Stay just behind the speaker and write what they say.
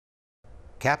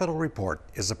Capitol Report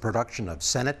is a production of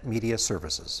Senate Media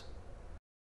Services.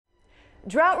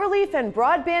 Drought relief and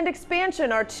broadband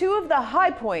expansion are two of the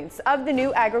high points of the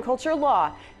new agriculture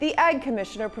law. The Ag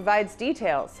Commissioner provides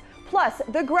details. Plus,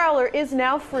 the Growler is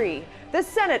now free. The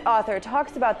Senate author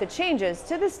talks about the changes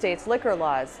to the state's liquor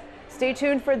laws. Stay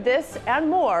tuned for this and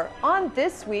more on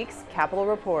this week's Capitol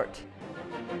Report.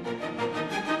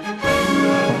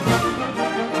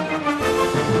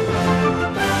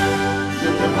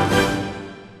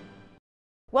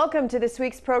 Welcome to this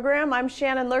week's program. I'm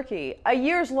Shannon Loehrke. A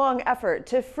years-long effort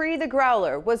to free the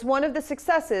Growler was one of the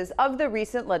successes of the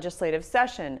recent legislative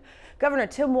session. Governor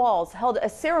Tim Walz held a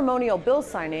ceremonial bill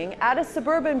signing at a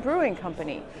suburban brewing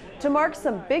company to mark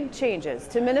some big changes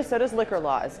to Minnesota's liquor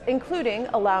laws, including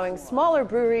allowing smaller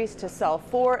breweries to sell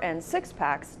 4- and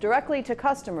 6-packs directly to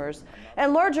customers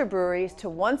and larger breweries to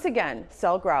once again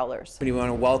sell growlers. We want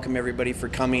to welcome everybody for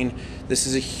coming. This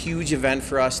is a huge event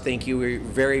for us. Thank you. We're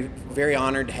very, very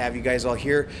honored to have you guys all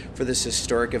here for this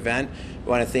historic event. I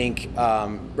want to thank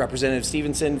Representative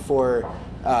Stevenson for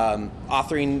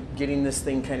authoring getting this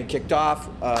thing kind of kicked off.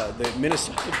 The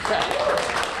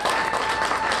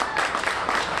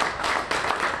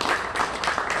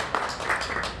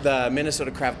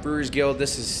Minnesota Craft Brewers Guild,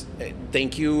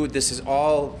 thank you. This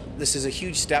is a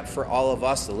huge step for all of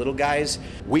us, the little guys.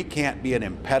 We can't be an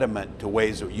impediment to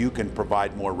ways that you can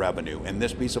provide more revenue. And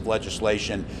this piece of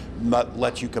legislation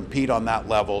lets you compete on that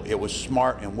level. It was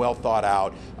smart and well thought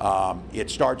out.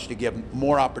 It starts to give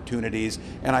more opportunities.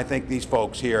 And I think these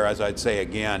folks here, as I'd say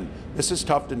again, this is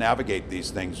tough to navigate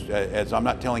these things. As I'm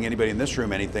not telling anybody in this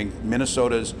room anything,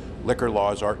 Minnesota's liquor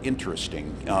laws are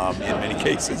interesting in many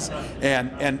cases.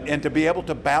 And to be able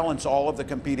to balance all of the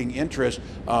competing interests,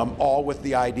 all with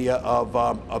the idea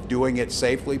of doing it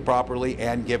safely, properly,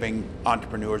 and giving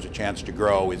entrepreneurs a chance to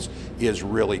grow is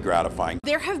really gratifying.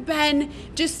 There have been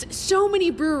just so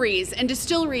many breweries and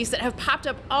distilleries that have popped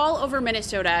up all over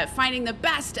Minnesota, finding the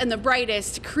best and the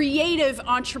brightest creative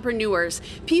entrepreneurs,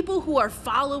 people who are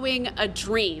following a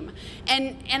dream.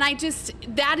 And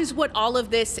that is what all of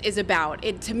this is about,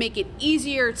 to make it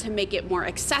easier, to make it more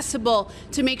accessible,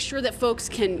 to make sure that folks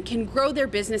can grow their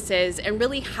businesses and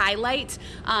really highlight,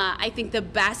 I think, the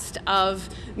best of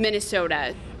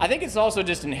Minnesota. I think it's also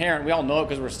just inherent, we all know it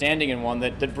because we're standing in one,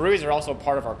 that the breweries are also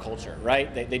part of our culture,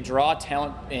 right? They draw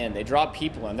talent in, they draw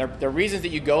people in. They're reasons that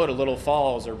you go to Little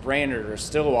Falls or Brainerd or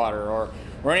Stillwater or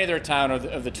any other town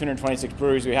of the 226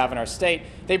 breweries we have in our state.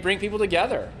 They bring people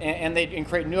together and they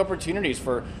create new opportunities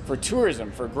for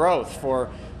tourism, for growth,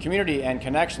 for community and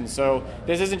connection. So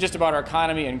this isn't just about our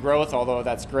economy and growth, although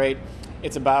that's great.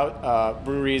 It's about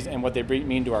breweries and what they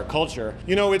mean to our culture.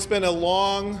 You know, it's been a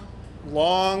long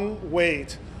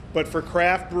wait, but for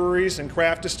craft breweries and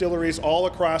craft distilleries all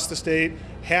across the state,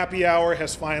 happy hour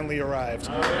has finally arrived.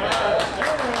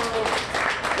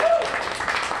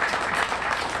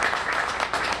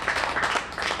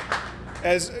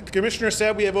 As the Commissioner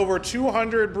said, we have over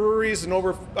 200 breweries and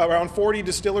around 40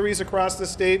 distilleries across the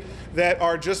state that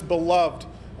are just beloved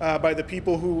by the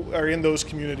people who are in those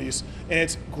communities. And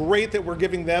it's great that we're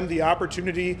giving them the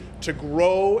opportunity to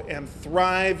grow and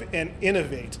thrive and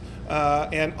innovate,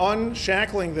 and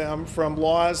unshackling them from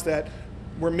laws that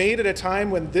were made at a time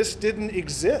when this didn't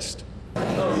exist.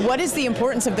 What is the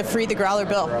importance of the Free the Growler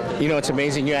bill? You know, it's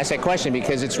amazing you asked that question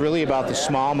because it's really about the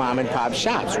small mom and pop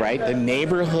shops, right? The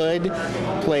neighborhood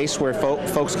place where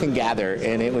folks can gather.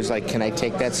 And it was like, can I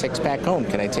take that 6-pack home?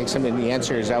 Can I take some? And the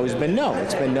answer has always been no.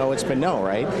 It's been no, it's been no,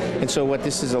 right? And so what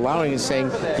this is allowing is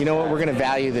saying, you know what, we're going to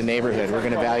value the neighborhood. We're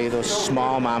going to value those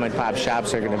small mom and pop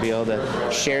shops that are going to be able to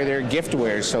share their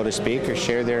giftware, so to speak, or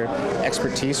share their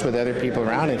expertise with other people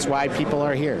around. It's why people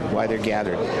are here, why they're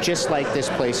gathered. Just like this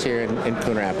place here in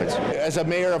Coon Rapids. As a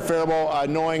mayor of Faribault,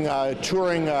 knowing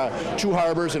touring Two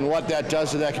Harbors and what that does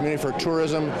to that community for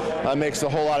tourism makes a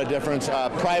whole lot of difference.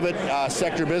 Private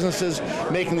sector businesses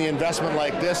making the investment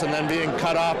like this and then being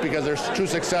cut off because they're too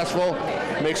successful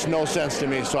makes no sense to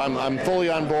me. So I'm fully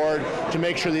on board to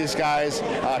make sure these guys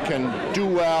can do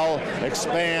well,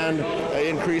 expand,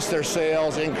 increase their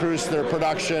sales, increase their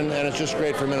production, and it's just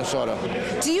great for Minnesota.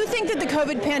 Do you think that the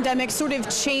COVID pandemic sort of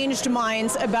changed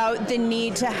minds about the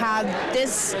need to have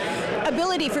this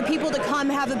ability for people to come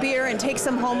have a beer and take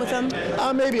some home with them?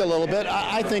 Maybe a little bit.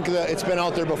 I think that it's been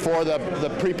out there before,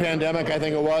 the pre-pandemic, I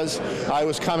think it was. I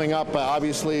was coming up,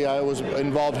 obviously I was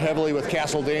involved heavily with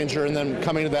Castle Danger and then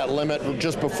coming to that limit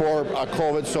just before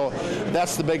COVID, so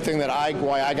that's the big thing that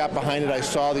why I got behind it. I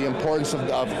saw the importance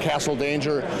of Castle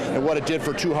Danger and what it did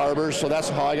for Two Harbors, so that's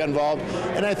how I got involved.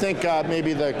 And I think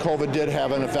maybe the COVID did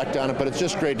have an effect on it, but it's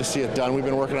just great to see it done. We've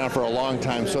been working on it for a long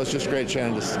time, so it's just great,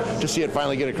 Shannon, to see it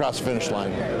finally get across the finish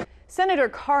line. Senator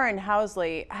Karin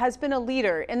Housley has been a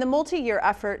leader in the multi-year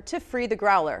effort to free the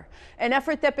growler, an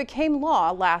effort that became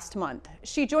law last month.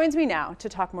 She joins me now to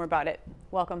talk more about it.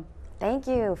 Welcome. Thank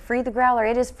you. Free the growler.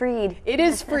 It is freed. It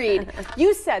is freed.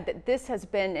 You said that this has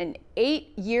been an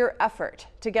 8-year effort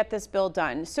to get this bill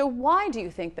done. So why do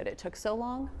you think that it took so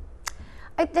long?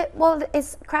 Well,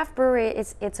 craft brewery,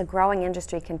 it's a growing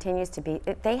industry, continues to be.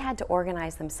 They had to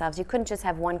organize themselves. You couldn't just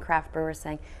have one craft brewer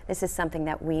saying, this is something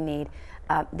that we need.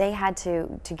 They had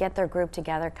to get their group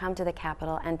together, come to the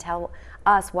Capitol, and tell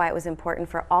us why it was important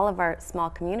for all of our small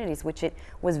communities, which it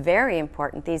was very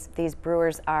important. These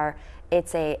brewers are,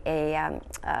 it's a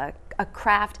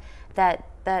craft that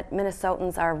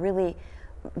Minnesotans are really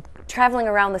traveling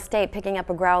around the state, picking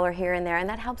up a growler here and there, and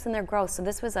that helps in their growth. So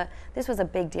this was a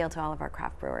big deal to all of our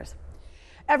craft brewers.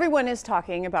 Everyone is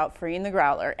talking about freeing the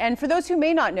growler. And for those who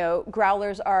may not know,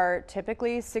 growlers are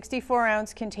typically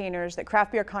 64-ounce containers that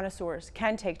craft beer connoisseurs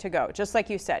can take to go, just like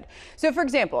you said. So for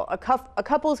example, a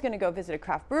couple is going to go visit a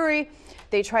craft brewery.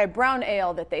 They try a brown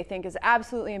ale that they think is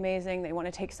absolutely amazing. They want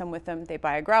to take some with them. They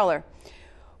buy a growler.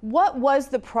 What was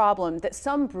the problem that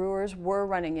some brewers were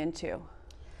running into?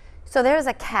 So there's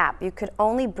a cap. You could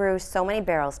only brew so many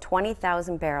barrels,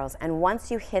 20,000 barrels. And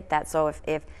once you hit that, so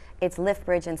if it's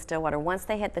Loehrke and Stillwater, once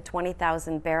they hit the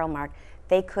 20,000 barrel mark,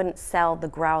 they couldn't sell the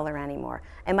growler anymore.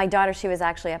 And my daughter, she was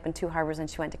actually up in Two Harbors and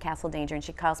she went to Castle Danger and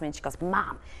she calls me and she goes,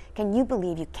 Mom, can you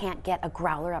believe you can't get a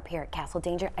growler up here at Castle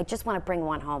Danger? I just want to bring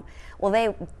one home. Well,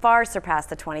 they far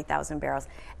surpassed the 20,000 barrels.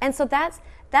 And so that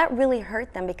really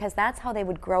hurt them because that's how they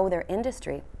would grow their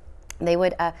industry. They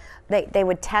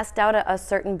would test out a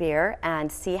certain beer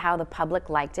and see how the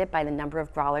public liked it by the number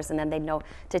of growlers, and then they'd know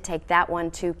to take that one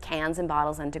to cans and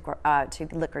bottles and to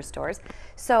liquor stores.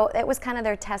 So it was kind of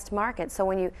their test market. So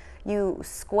when you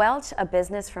squelch a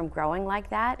business from growing like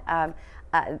that,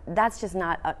 that's just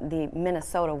not the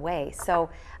Minnesota way. So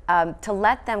to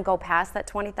let them go past that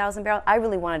 20,000 barrel, I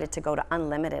really wanted it to go to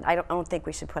unlimited. I don't think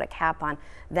we should put a cap on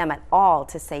them at all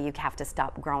to say you have to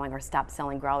stop growing or stop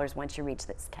selling growlers once you reach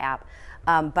this cap.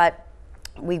 But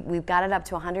we've got it up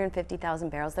to 150,000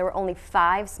 barrels. There were only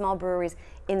 5 small breweries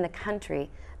in the country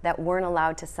that weren't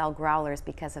allowed to sell growlers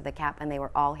because of the cap, and they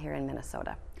were all here in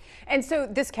Minnesota. And so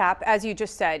this cap, as you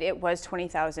just said, it was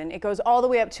 20,000. It goes all the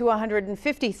way up to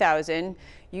 150,000.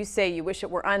 You say you wish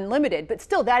it were unlimited, but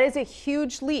still, that is a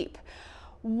huge leap.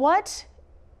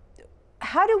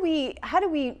 How do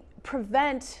we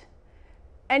prevent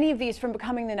any of these from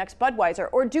becoming the next Budweiser,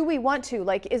 or do we want to?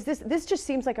 Like, this just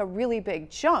seems like a really big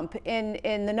jump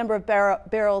in the number of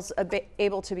barrels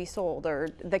able to be sold, or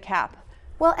the cap.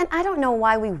 Well, and I don't know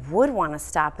why we would want to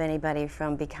stop anybody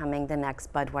from becoming the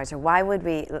next Budweiser. Why would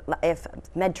we, if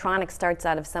Medtronic starts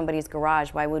out of somebody's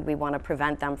garage, why would we want to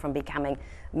prevent them from becoming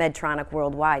Medtronic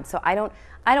worldwide? So I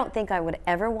don't think I would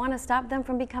ever want to stop them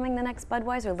from becoming the next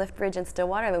Budweiser. Loehrke and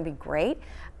Stillwater, that would be great.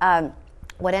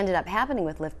 What ended up happening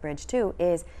with Loehrke too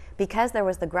is because there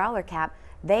was the growler cap,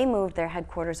 they moved their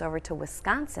headquarters over to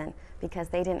Wisconsin because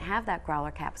they didn't have that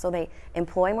growler cap. So they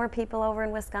employ more people over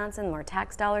in Wisconsin, more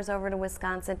tax dollars over to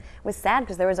Wisconsin. It was sad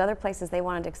because there was other places they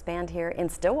wanted to expand here, in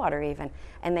Stillwater even,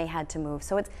 and they had to move.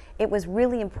 So it was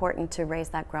really important to raise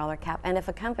that growler cap. And if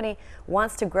a company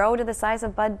wants to grow to the size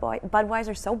of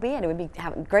Budweiser, so be it. It would be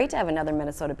great to have another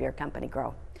Minnesota beer company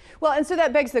grow. Well, and so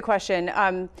that begs the question.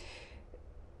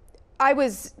 I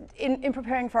was, in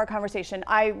preparing for our conversation,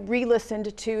 I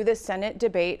re-listened to the Senate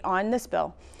debate on this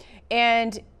bill.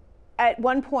 And at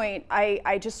one point,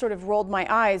 I just sort of rolled my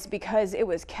eyes because it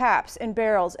was caps and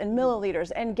barrels and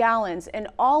milliliters and gallons and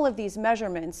all of these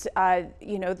measurements.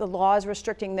 You know, the law is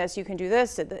restricting this, you can do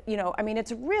this. You know, I mean,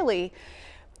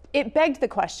 it begged the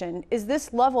question, is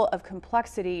this level of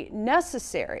complexity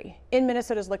necessary in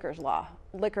Minnesota's liquor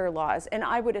laws? And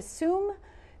I would assume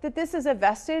that this is a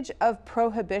vestige of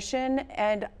prohibition,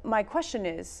 and my question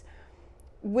is,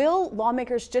 will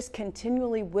lawmakers just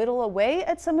continually whittle away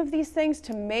at some of these things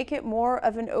to make it more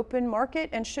of an open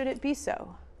market, and should it be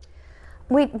so?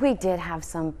 We did have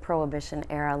some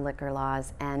prohibition-era liquor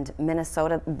laws, and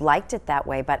Minnesota liked it that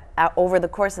way, but over the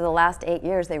course of the last 8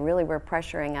 years, they really were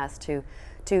pressuring us to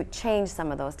change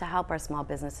some of those to help our small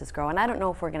businesses grow. And I don't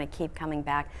know if we're going to keep coming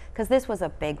back, because this was a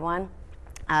big one.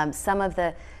 Some of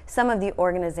the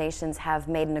organizations have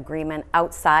made an agreement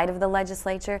outside of the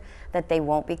legislature that they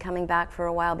won't be coming back for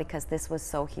a while because this was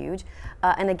so huge.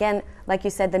 And again, like you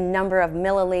said, the number of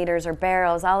milliliters or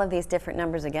barrels, all of these different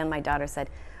numbers, again, my daughter said,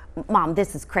 Mom,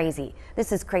 this is crazy.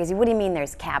 This is crazy. What do you mean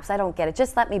there's caps? I don't get it.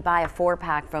 Just let me buy a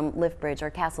 4-pack from Loehrke or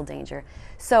Castle Danger.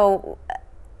 So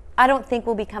I don't think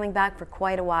we'll be coming back for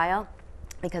quite a while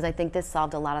because I think this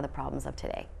solved a lot of the problems of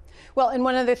today. Well, and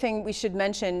one other thing we should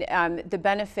mention, the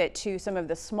benefit to some of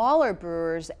the smaller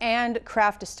brewers and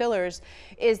craft distillers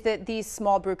is that these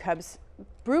small brew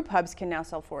pubs can now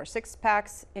sell 4 or 6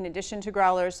 packs in addition to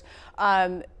growlers.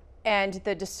 And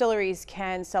the distilleries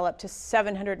can sell up to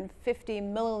 750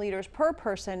 milliliters per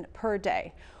person per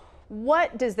day.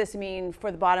 What does this mean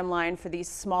for the bottom line for these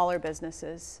smaller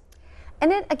businesses?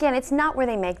 And again, it's not where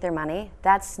they make their money.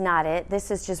 That's not it.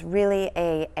 This is just really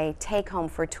a take-home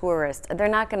for tourists. They're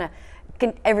not going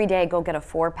to every day go get a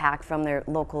 4-pack from their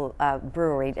local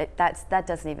brewery. That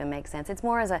doesn't even make sense. It's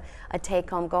more as a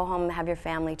take-home, go home, have your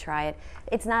family try it.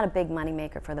 It's not a big money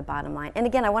maker for the bottom line. And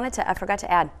again, I forgot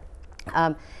to add,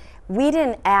 we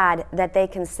didn't add that they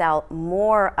can sell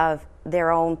more of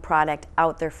their own product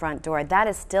out their front door. That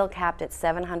is still capped at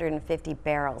 750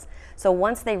 barrels. So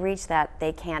once they reach that,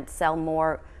 they can't sell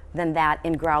more than that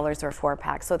in growlers or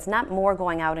 4-packs. So it's not more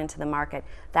going out into the market.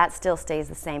 That still stays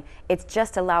the same. It's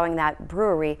just allowing that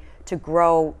brewery to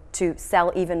grow, to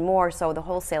sell even more so the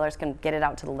wholesalers can get it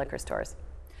out to the liquor stores.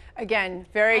 Again,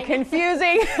 very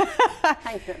confusing.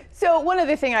 So one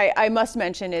other thing I must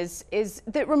mention is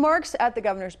that remarks at the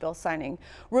governor's bill signing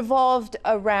revolved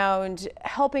around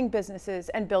helping businesses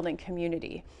and building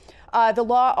community. The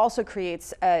law also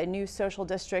creates a new social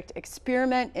district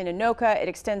experiment in Anoka. It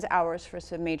extends hours for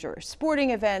some major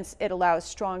sporting events. It allows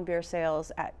strong beer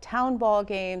sales at town ball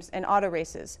games and auto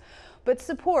races. But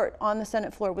support on the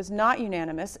Senate floor was not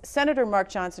unanimous. Senator Mark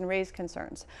Johnson raised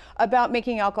concerns about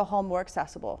making alcohol more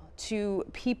accessible to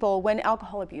people when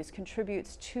alcohol abuse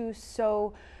contributes to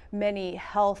so many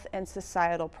health and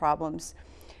societal problems.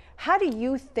 How do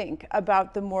you think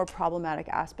about the more problematic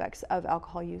aspects of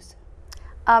alcohol use?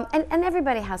 And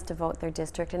everybody has to vote their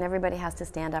district, and everybody has to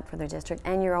stand up for their district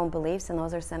and your own beliefs, and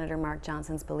those are Senator Mark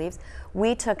Johnson's beliefs.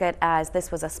 We took it as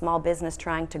this was a small business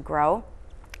trying to grow,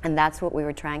 and that's what we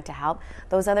were trying to help.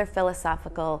 Those other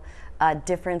philosophical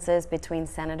differences between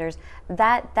senators,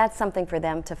 that's something for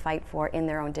them to fight for in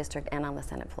their own district and on the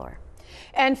Senate floor.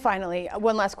 And finally,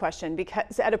 one last question,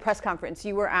 because at a press conference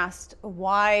you were asked,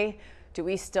 why do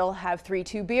we still have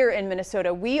 3-2 beer in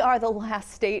Minnesota? We are the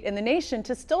last state in the nation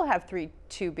to still have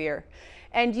 3-2 beer.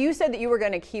 And you said that you were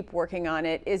going to keep working on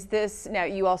it. Is this, now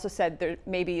you also said there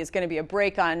maybe is going to be a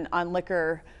break on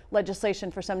liquor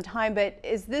legislation for some time, but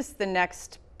is this the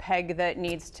next peg that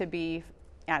needs to be,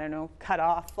 I don't know, cut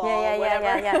off,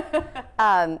 Yeah.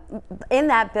 In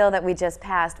that bill that we just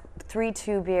passed,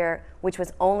 3-2 beer, which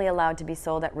was only allowed to be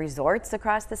sold at resorts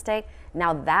across the state,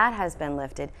 now that has been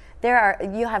lifted.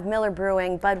 You have Miller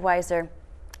Brewing, Budweiser.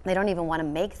 They don't even want to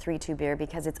make 3-2 beer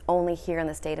because it's only here in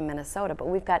the state of Minnesota. But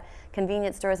we've got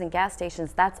convenience stores and gas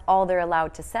stations. That's all they're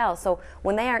allowed to sell. So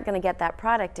when they aren't going to get that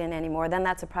product in anymore, then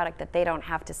that's a product that they don't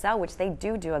have to sell, which they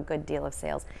do a good deal of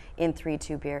sales in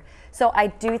 3-2 beer. So I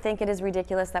do think it is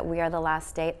ridiculous that we are the last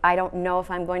state. I don't know if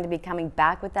I'm going to be coming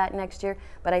back with that next year,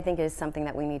 but I think it is something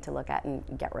that we need to look at and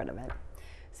get rid of it.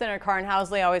 Senator Karin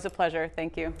Housley, always a pleasure.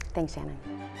 Thank you. Thanks, Shannon.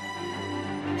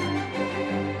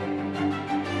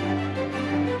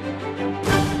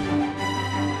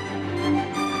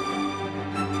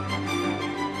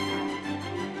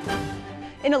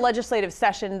 In a legislative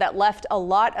session that left a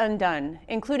lot undone,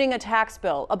 including a tax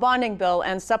bill, a bonding bill,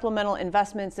 and supplemental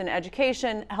investments in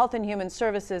education, health and human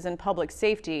services, and public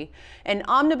safety, an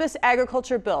omnibus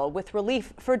agriculture bill with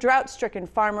relief for drought-stricken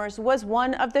farmers was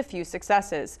one of the few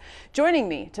successes. Joining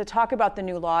me to talk about the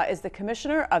new law is the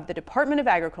Commissioner of the Department of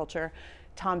Agriculture,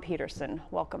 Thom Petersen.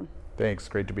 Welcome. Thanks.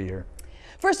 Great to be here.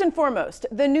 First and foremost,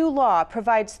 the new law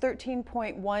provides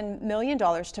 $13.1 million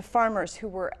to farmers who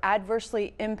were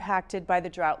adversely impacted by the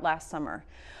drought last summer.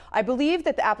 I believe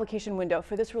that the application window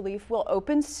for this relief will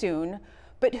open soon,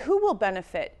 but who will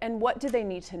benefit and what do they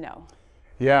need to know?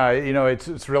 Yeah, you know,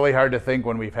 it's really hard to think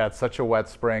when we've had such a wet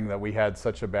spring that we had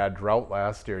such a bad drought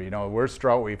last year. You know, the worst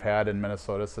drought we've had in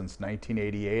Minnesota since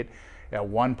 1988. At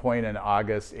one point in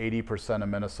August, 80% of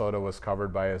Minnesota was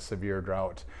covered by a severe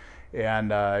drought. And,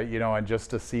 you know, and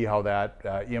just to see how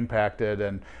that impacted,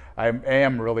 and I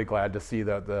am really glad to see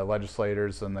that the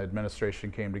legislators and the administration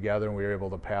came together and we were able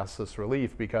to pass this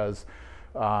relief because,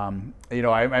 you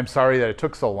know, I'm sorry that it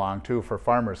took so long, too, for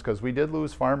farmers, because we did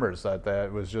lose farmers. That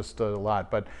was just a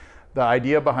lot. But the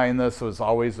idea behind this was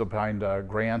always behind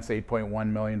grants,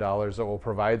 $8.1 million that will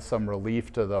provide some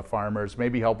relief to the farmers,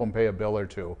 maybe help them pay a bill or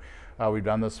two. We've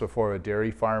done this before with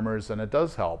dairy farmers, and it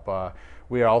does help.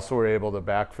 We also were able to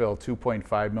backfill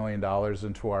 $2.5 million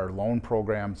into our loan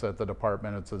programs at the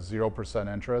department. It's a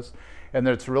 0% interest, and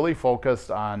it's really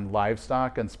focused on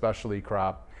livestock and specialty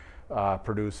crop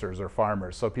producers or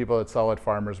farmers. So people that sell at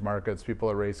farmers markets, people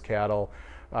that raise cattle,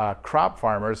 crop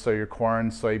farmers, so your corn,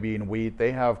 soybean, wheat,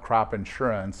 they have crop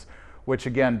insurance, which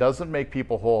again doesn't make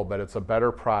people whole, but it's a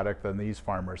better product than these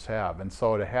farmers have. And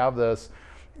so to have this,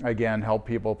 again, help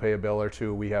people pay a bill or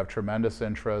two, we have tremendous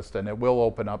interest, and it will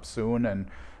open up soon in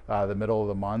the middle of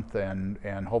the month,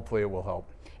 and hopefully it will help.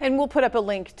 And we'll put up a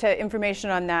link to information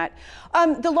on that.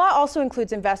 The law also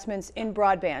includes investments in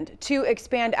broadband to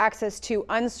expand access to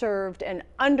unserved and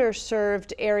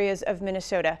underserved areas of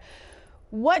Minnesota.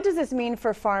 What does this mean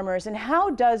for farmers, and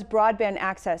how does broadband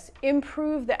access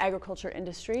improve the agriculture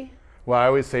industry? Well, I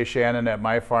always say, Shannon, at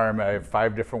my farm, I have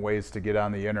 5 different ways to get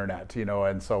on the internet,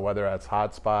 and so whether that's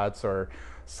hotspots or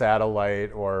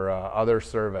satellite or other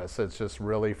service, it's just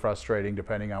really frustrating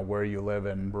depending on where you live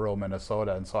in rural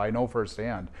Minnesota. And so I know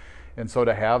firsthand. And so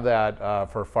to have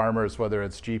that for farmers, whether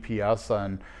it's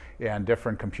GPS and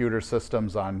different computer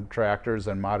systems on tractors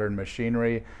and modern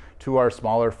machinery, to our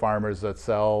smaller farmers that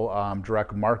sell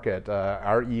direct market,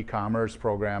 our e-commerce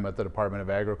program at the Department of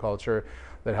Agriculture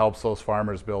that helps those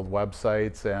farmers build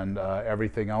websites and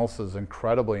everything else is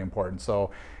incredibly important.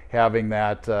 So having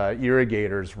that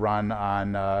irrigators run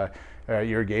on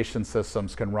irrigation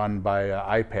systems can run by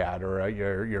iPad or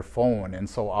your phone, and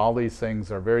so all these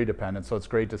things are very dependent, so it's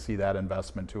great to see that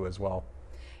investment too as well.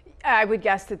 I would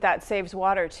guess that that saves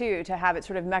water too, to have it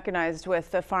sort of mechanized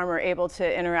with the farmer able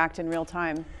to interact in real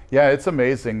time. Yeah, it's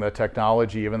amazing, the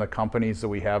technology, even the companies that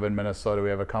we have in Minnesota. We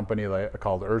have a company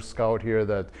called R-Scout here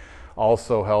that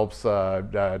also helps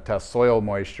test soil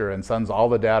moisture and sends all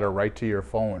the data right to your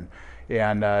phone.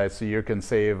 And so you can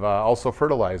save also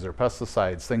fertilizer,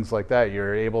 pesticides, things like that.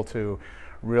 You're able to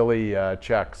really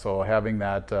check. So having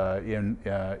that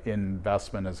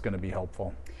investment is going to be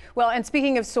helpful. Well, and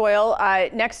speaking of soil,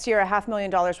 next year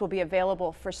 $500,000 will be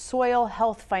available for soil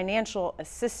health financial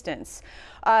assistance.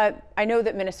 I know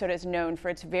that Minnesota is known for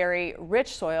its very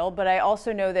rich soil, but I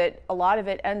also know that a lot of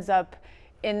it ends up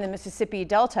in the Mississippi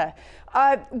Delta.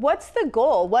 What's the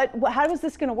goal? How is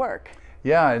this going to work?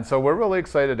 Yeah, and so we're really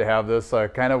excited to have this.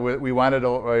 We wanted,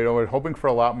 we're hoping for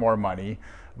a lot more money,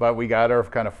 but we got our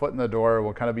kind of foot in the door.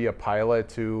 We'll kind of be a pilot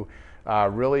to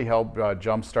really help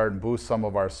jumpstart and boost some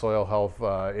of our soil health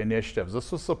initiatives.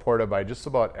 This was supported by just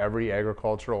about every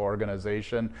agricultural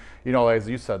organization. As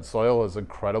you said, soil is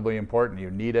incredibly important.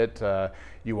 You need it,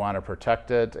 you want to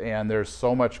protect it, and there's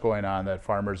so much going on that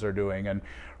farmers are doing. And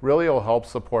really it'll help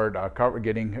support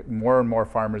getting more and more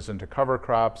farmers into cover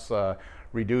crops,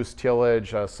 reduce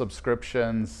tillage,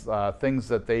 subscriptions, things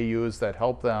that they use that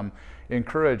help them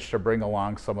encourage to bring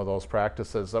along some of those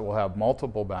practices that will have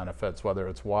multiple benefits, whether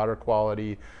it's water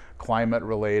quality, climate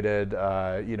related.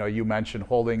 You mentioned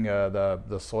holding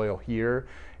the soil here,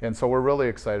 and so we're really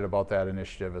excited about that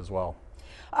initiative as well.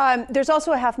 There's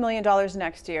also $500,000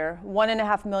 next year,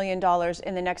 $1.5 million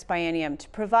in the next biennium to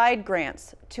provide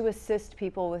grants to assist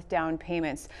people with down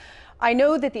payments. I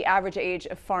know that the average age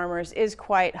of farmers is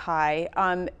quite high.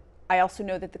 I also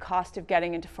know that the cost of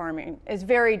getting into farming is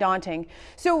very daunting.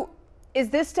 So is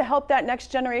this to help that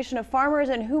next generation of farmers,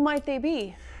 and who might they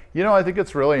be? I think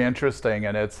it's really interesting,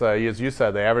 and it's, as you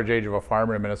said, the average age of a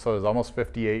farmer in Minnesota is almost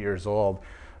 58 years old.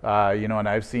 And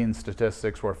I've seen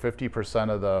statistics where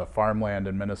 50% of the farmland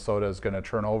in Minnesota is going to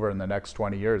turn over in the next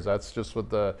 20 years. That's just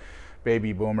with the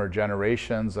baby boomer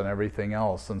generations and everything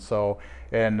else. And so,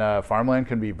 farmland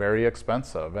can be very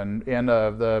expensive.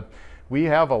 We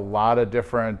have a lot of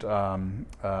different,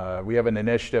 we have an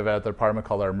initiative at the department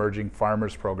called our Emerging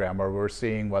Farmers Program, where we're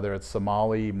seeing whether it's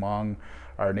Somali, Hmong,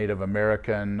 our Native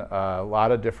American, a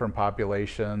lot of different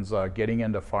populations getting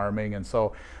into farming. And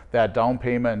so that down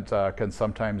payment can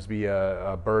sometimes be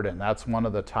a burden. That's one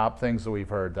of the top things that we've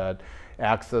heard, that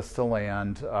access to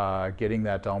land, getting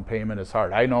that down payment is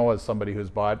hard. I know as somebody who's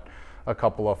bought a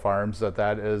couple of farms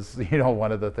that is,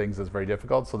 one of the things that's very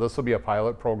difficult. So this will be a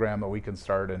pilot program that we can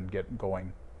start and get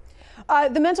going.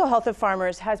 The mental health of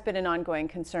farmers has been an ongoing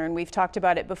concern. We've talked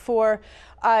about it before.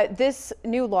 This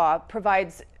new law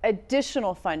provides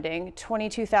additional funding,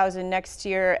 $22,000 next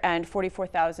year and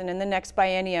 $44,000 in the next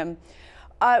biennium.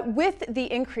 With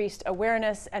the increased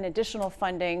awareness and additional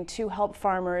funding to help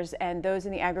farmers and those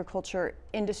in the agriculture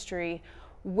industry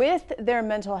with their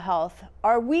mental health,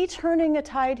 are we turning a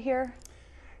tide here?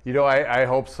 I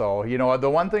hope so. The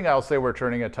one thing I'll say we're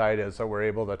turning a tide is that we're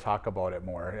able to talk about it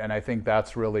more, and I think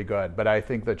that's really good. But I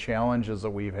think the challenges that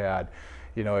we've had,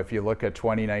 if you look at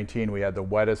 2019, we had the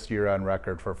wettest year on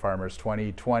record for farmers.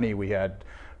 2020, we had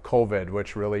COVID,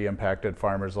 which really impacted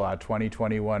farmers a lot.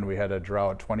 2021, we had a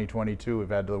drought. 2022, we've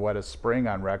had the wettest spring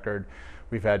on record.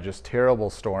 We've had just terrible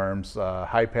storms,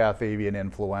 high path avian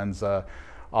influenza,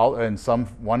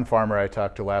 one farmer I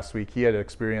talked to last week, he had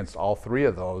experienced all 3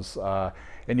 of those.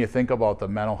 And you think about the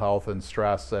mental health and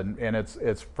stress, and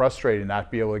it's frustrating not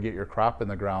to be able to get your crop in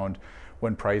the ground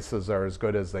when prices are as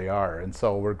good as they are. And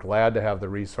so we're glad to have the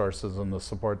resources and the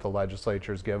support the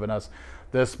legislature's given us.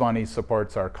 This money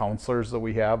supports our counselors that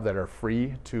we have that are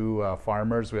free to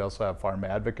farmers. We also have farm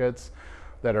advocates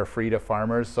that are free to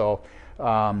farmers. So,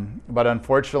 but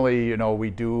unfortunately, you know, we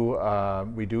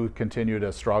do continue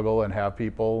to struggle and have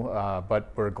people,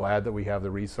 but we're glad that we have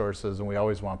the resources, and we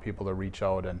always want people to reach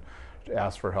out and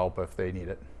ask for help if they need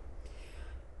it.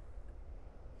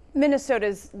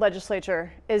 Minnesota's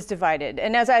legislature is divided,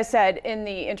 and as I said in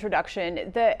the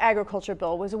introduction, the agriculture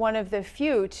bill was one of the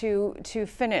few to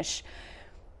finish.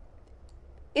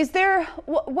 Is there,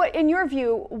 what in your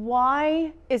view,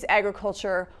 why is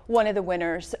agriculture one of the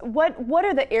winners? What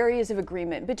are the areas of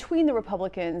agreement between the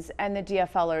Republicans and the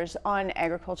DFLers on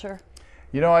agriculture?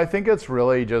 You know, I think it's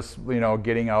really just, you know,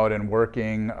 getting out and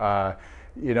working.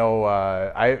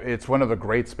 It's one of the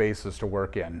great spaces to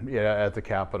work in at the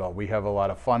Capitol. We have a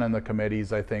lot of fun in the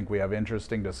committees. I think we have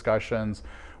interesting discussions.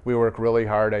 We work really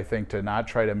hard, I think, to not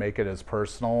try to make it as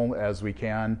personal as we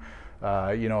can.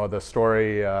 You know, the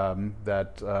story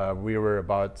that we were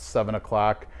about 7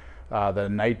 o'clock the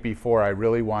night before, I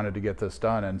really wanted to get this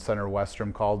done, and Senator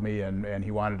Westrom called me, and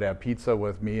he wanted to have pizza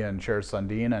with me and Chair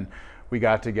Sundin, and we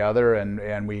got together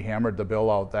and we hammered the bill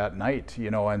out that night,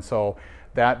 you know, and so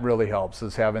that really helps,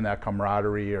 is having that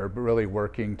camaraderie or really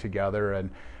working together and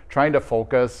trying to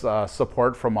focus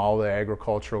support from all the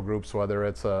agricultural groups, whether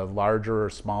it's a larger or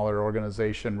smaller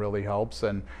organization, really helps.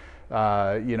 And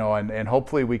you know, and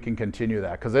hopefully we can continue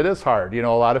that, because it is hard. You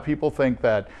know, a lot of people think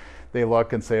that they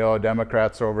look and say, oh,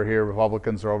 Democrats are over here,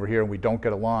 Republicans are over here, and we don't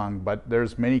get along, but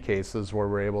there's many cases where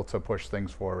we're able to push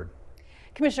things forward.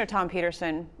 Commissioner Thom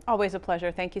Petersen, always a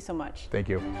pleasure. Thank you so much. Thank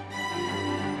you.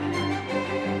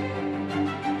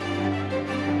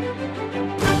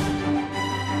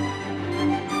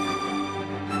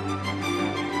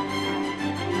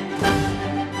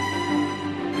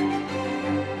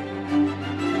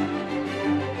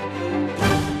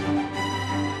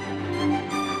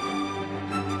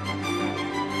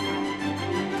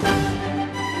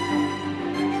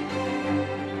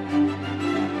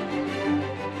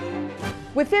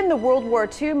 Within the World War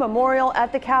II memorial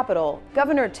at the Capitol,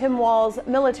 Governor Tim Walz,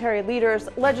 military leaders,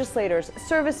 legislators,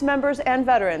 service members, and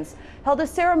veterans held a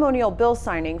ceremonial bill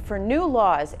signing for new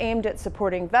laws aimed at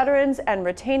supporting veterans and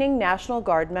retaining National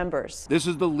Guard members. This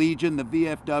is the Legion, the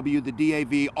VFW, the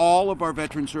DAV, all of our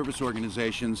veteran service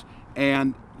organizations.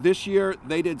 And this year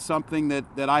they did something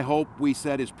that I hope we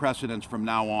set as precedence from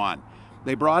now on.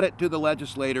 They brought it to the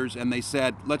legislators and they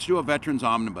said, let's do a veterans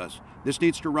omnibus. This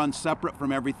needs to run separate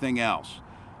from everything else.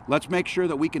 Let's make sure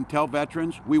that we can tell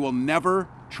veterans we will never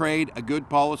trade a good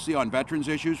policy on veterans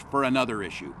issues for another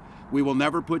issue. We will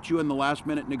never put you in the last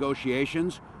minute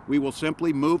negotiations. We will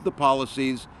simply move the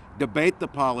policies, debate the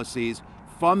policies,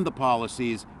 fund the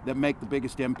policies that make the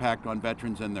biggest impact on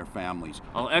veterans and their families.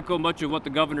 I'll echo much of what the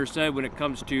governor said when it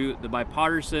comes to the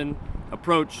bipartisan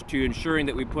approach to ensuring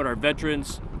that we put our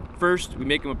veterans first, we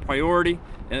make them a priority,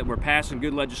 and that we're passing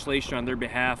good legislation on their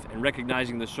behalf and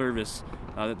recognizing the service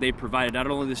that they provided, not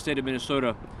only the state of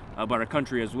Minnesota, but our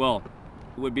country as well.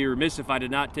 It would be remiss if I did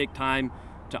not take time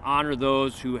to honor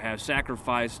those who have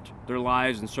sacrificed their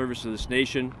lives in service to this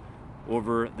nation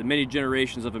over the many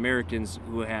generations of Americans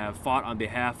who have fought on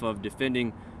behalf of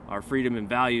defending our freedom and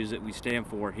values that we stand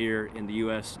for here in the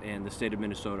U.S. and the state of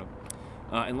Minnesota.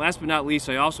 And last but not least,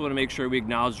 I also want to make sure we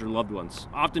acknowledge their loved ones.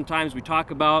 Oftentimes we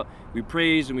talk about, we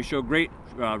praise, and we show great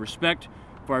respect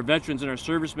for our veterans and our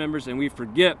service members, and we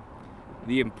forget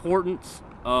the importance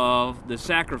of the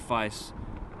sacrifice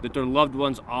that their loved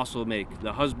ones also make.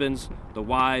 The husbands, the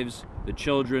wives, the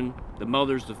children, the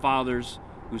mothers, the fathers,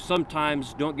 who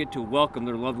sometimes don't get to welcome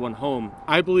their loved one home.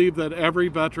 I believe that every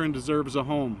veteran deserves a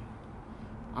home.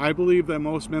 I believe that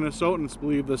most Minnesotans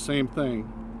believe the same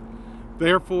thing.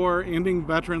 Therefore, ending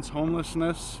veterans'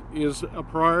 homelessness is a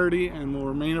priority and will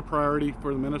remain a priority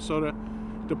for the Minnesota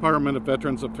Department of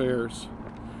Veterans Affairs.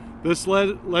 This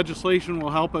legislation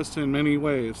will help us in many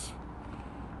ways.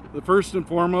 The first and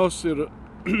foremost,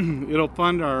 it'll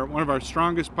fund one of our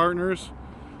strongest partners,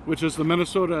 which is the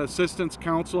Minnesota Assistance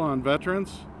Council on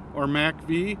Veterans, or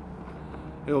MACV.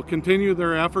 It'll continue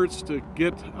their efforts to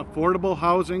get affordable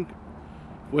housing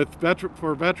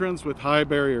for veterans with high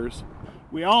barriers.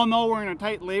 We all know we're in a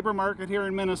tight labor market here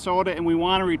in Minnesota, and we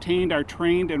want to retain our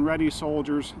trained and ready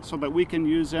soldiers so that we can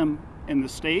use them in the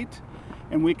state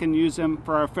and we can use them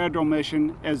for our federal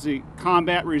mission as the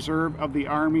combat reserve of the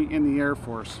Army and the Air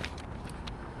Force.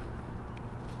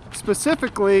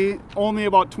 Specifically, only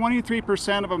about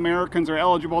 23% of Americans are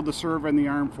eligible to serve in the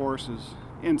armed forces.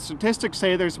 And statistics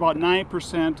say there's about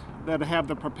 9% that have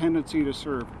the propensity to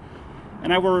serve.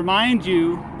 And I will remind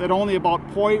you that only about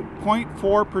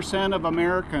 0.4% of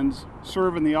Americans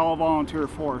serve in the all-volunteer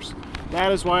force.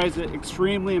 That is why it's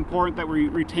extremely important that we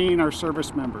retain our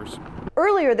service members.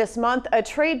 Earlier this month, a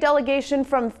trade delegation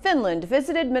from Finland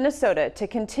visited Minnesota to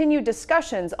continue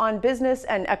discussions on business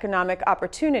and economic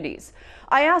opportunities.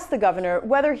 I asked the governor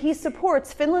whether he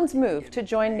supports Finland's move to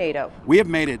join NATO. We have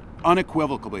made it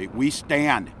unequivocally, we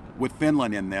stand with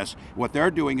Finland in this. What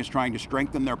they're doing is trying to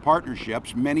strengthen their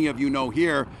partnerships. Many of you know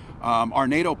here, our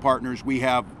NATO partners, we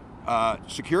have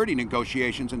security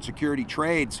negotiations and security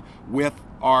trades with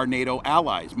our NATO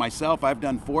allies. Myself, I've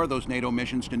done 4 of those NATO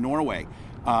missions to Norway.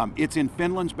 It's in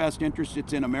Finland's best interest,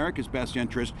 it's in America's best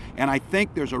interest, and I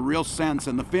think there's a real sense,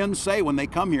 and the Finns say when they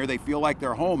come here they feel like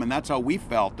they're home, and that's how we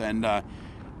felt. And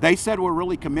they said we're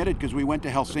really committed because we went to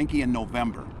Helsinki in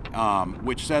November,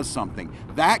 which says something.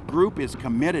 That group is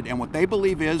committed, and what they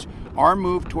believe is our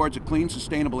move towards a clean,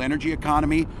 sustainable energy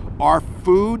economy, our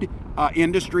food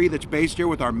industry that's based here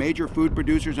with our major food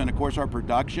producers and of course our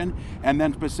production, and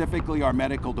then specifically our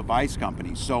medical device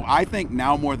companies. So I think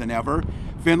now more than ever,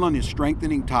 Finland is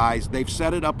strengthening ties. They've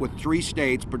set it up with 3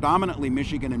 states, predominantly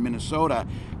Michigan and Minnesota,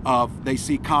 they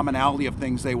see commonality of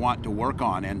things they want to work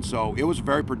on. And so it was a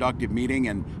very productive meeting,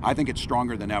 and I think it's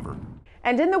stronger than ever.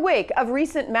 And in the wake of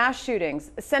recent mass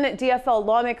shootings, Senate DFL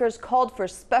lawmakers called for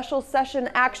special session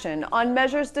action on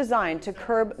measures designed to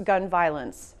curb gun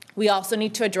violence. We also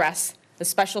need to address the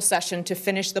special session to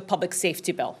finish the public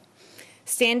safety bill.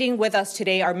 Standing with us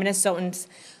today are Minnesotans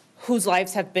whose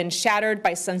lives have been shattered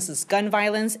by senseless gun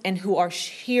violence and who are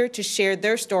here to share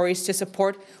their stories to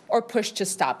support or push to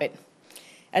stop it.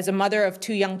 As a mother of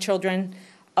 2 young children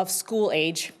of school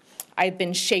age, I've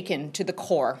been shaken to the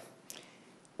core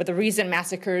with the recent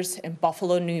massacres in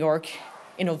Buffalo, New York,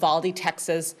 in Uvalde,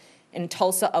 Texas, in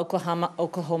Tulsa,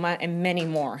 Oklahoma, and many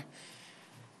more.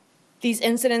 These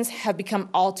incidents have become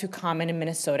all too common in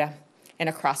Minnesota and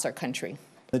across our country.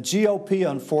 The GOP,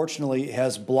 unfortunately,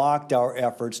 has blocked our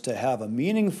efforts to have a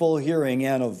meaningful hearing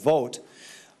and a vote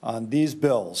on these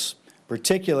bills,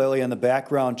 particularly on the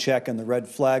background check and the red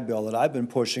flag bill that I've been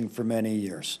pushing for many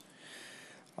years.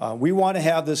 We want to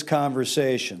have this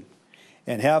conversation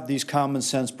and have these common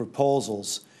sense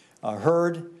proposals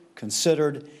heard,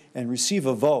 considered, and receive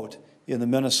a vote in the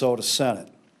Minnesota Senate.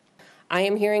 I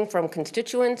am hearing from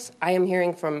constituents, I am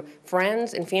hearing from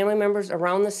friends and family members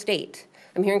around the state.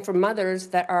 I'm hearing from mothers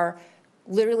that are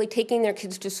literally taking their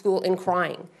kids to school and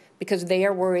crying because they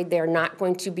are worried they're not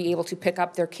going to be able to pick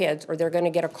up their kids, or they're going to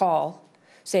get a call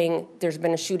saying there's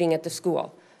been a shooting at the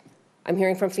school. I'm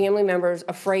hearing from family members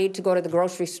afraid to go to the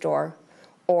grocery store,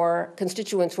 or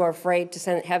constituents who are afraid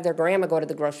to have their grandma go to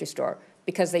the grocery store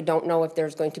because they don't know if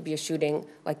there's going to be a shooting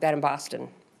like that in Boston.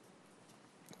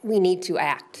 We need to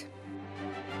act.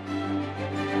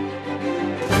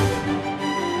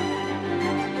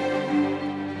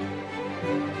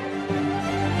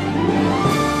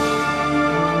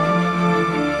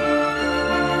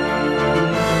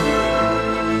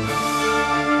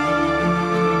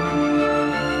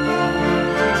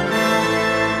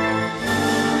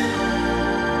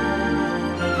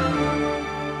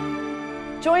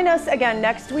 Join us again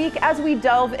next week as we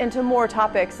delve into more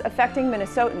topics affecting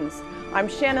Minnesotans. I'm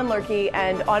Shannon Loehrke,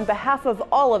 and on behalf of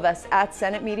all of us at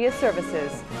Senate Media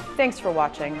Services, thanks for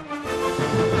watching.